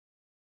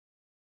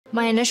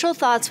My initial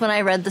thoughts when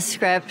I read the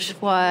script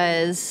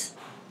was,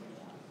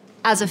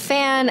 as a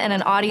fan and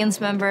an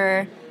audience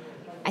member,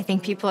 I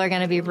think people are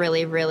going to be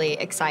really, really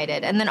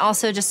excited. And then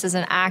also just as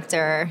an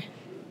actor,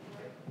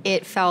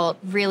 it felt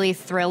really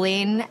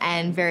thrilling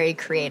and very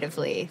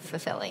creatively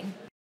fulfilling.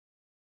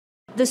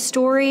 The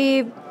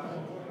story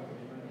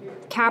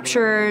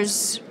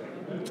captures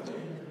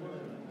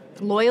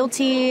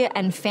loyalty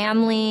and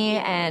family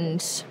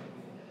and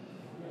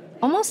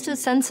almost a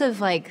sense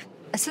of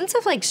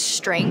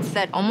strength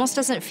that almost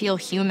doesn't feel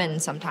human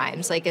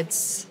sometimes. Like,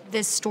 it's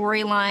this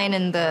storyline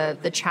and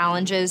the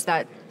challenges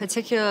that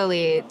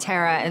particularly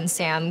Tara and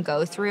Sam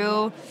go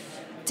through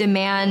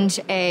demand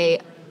a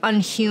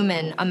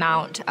unhuman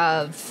amount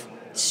of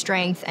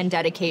strength and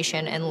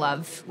dedication and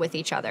love with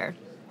each other.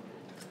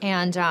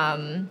 And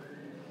I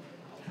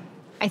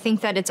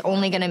think that it's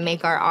only going to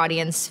make our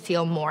audience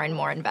feel more and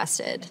more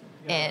invested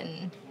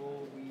in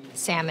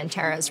Sam and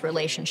Tara's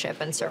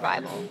relationship and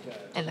survival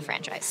in the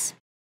franchise.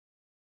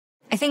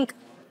 I think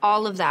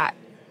all of that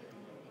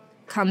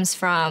comes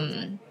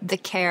from the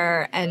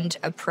care and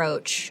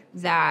approach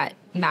that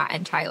Matt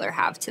and Tyler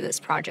have to this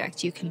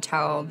project. You can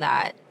tell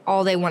that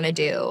all they want to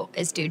do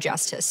is do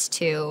justice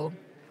to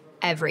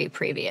every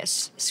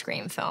previous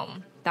Scream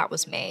film that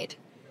was made.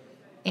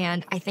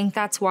 And I think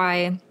that's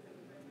why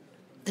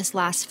this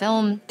last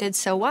film did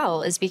so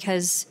well, is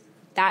because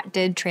that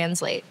did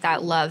translate.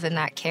 That love and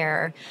that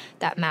care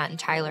that Matt and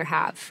Tyler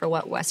have for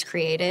what Wes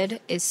created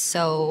is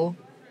so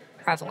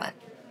prevalent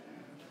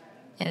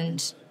in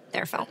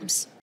their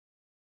films.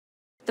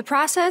 The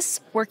process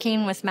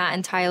working with Matt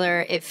and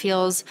Tyler, it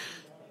feels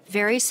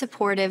very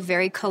supportive,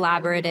 very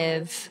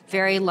collaborative,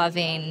 very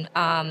loving.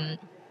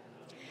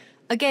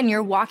 Again,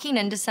 you're walking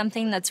into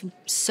something that's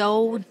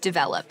so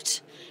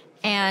developed.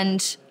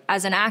 And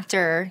as an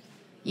actor,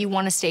 you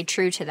want to stay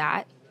true to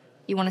that.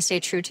 You want to stay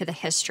true to the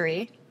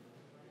history.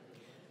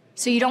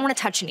 So you don't want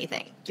to touch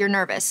anything. You're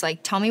nervous.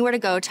 Like, tell me where to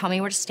go, tell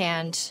me where to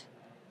stand.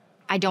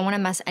 I don't want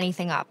to mess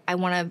anything up. I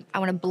want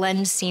to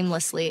blend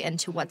seamlessly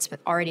into what's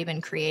already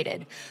been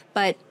created.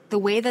 But the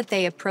way that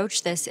they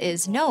approach this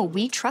is, no,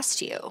 we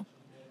trust you.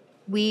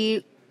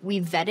 We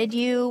vetted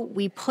you.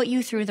 We put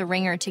you through the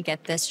ringer to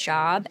get this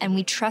job, and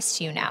we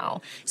trust you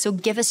now. So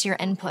give us your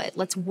input.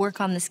 Let's work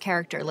on this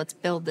character. Let's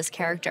build this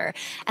character.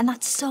 And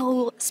that's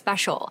so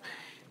special.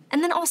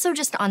 And then also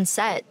just on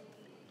set,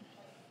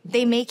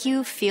 they make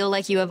you feel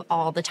like you have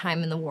all the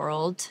time in the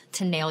world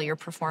to nail your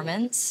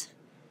performance.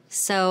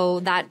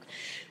 So that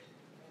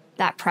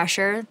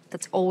pressure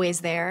that's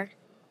always there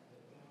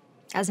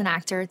as an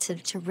actor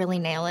to really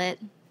nail it,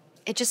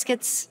 it just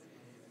gets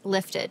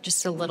lifted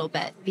just a little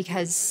bit,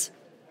 because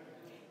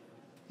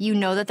you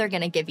know that they're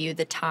going to give you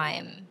the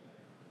time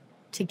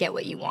to get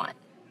what you want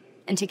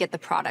and to get the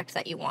product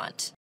that you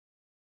want.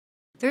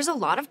 There's a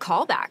lot of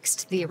callbacks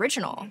to the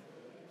original.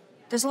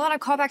 There's a lot of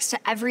callbacks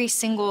to every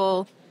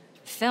single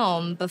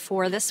film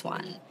before this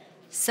one.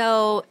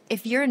 So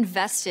if you're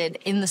invested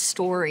in the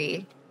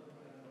story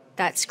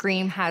that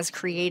Scream has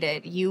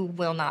created, you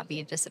will not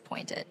be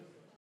disappointed.